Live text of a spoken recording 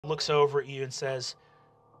Looks over at you and says,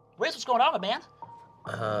 Riz, what's going on, my man?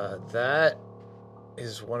 That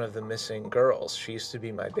is one of the missing girls. She used to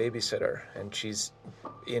be my babysitter, and she's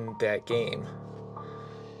in that game.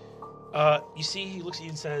 You see, he looks at you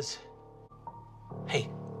and says, hey,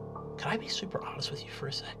 can I be super honest with you for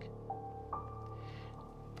a sec?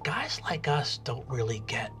 Guys like us don't really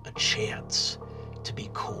get a chance to be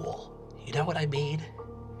cool. You know what I mean?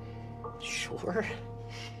 Sure.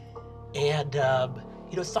 And,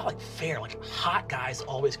 it's not, fair. Hot guys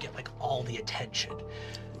always get, all the attention.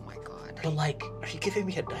 Oh, my God. But, are you giving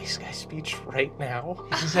me a nice guy speech right now?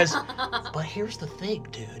 He says, but here's the thing,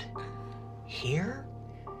 dude. Here,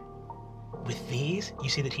 with these, you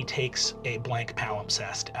see that he takes a blank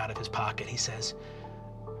palimpsest out of his pocket. He says,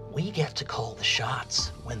 we get to call the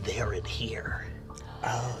shots when they're in here.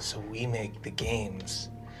 Oh, so we make the games.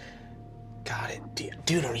 Got it.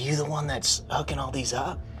 Dude, are you the one that's hooking all these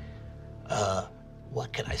up?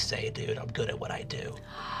 What can I say, dude? I'm good at what I do.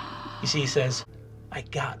 You see, he says, I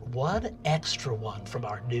got one extra one from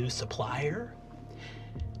our new supplier,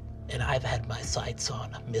 and I've had my sights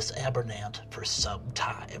on Miss Abernant for some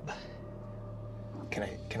time.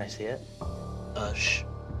 Can I see it?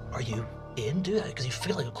 Are you in, dude? Because you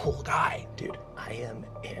feel like a cool guy. Dude, I am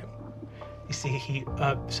in. You see, he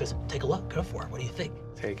says, take a look, go for it. What do you think?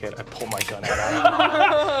 Take it. I pull my gun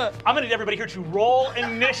out. I'm gonna need everybody here to roll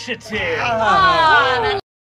initiative. Ah, that's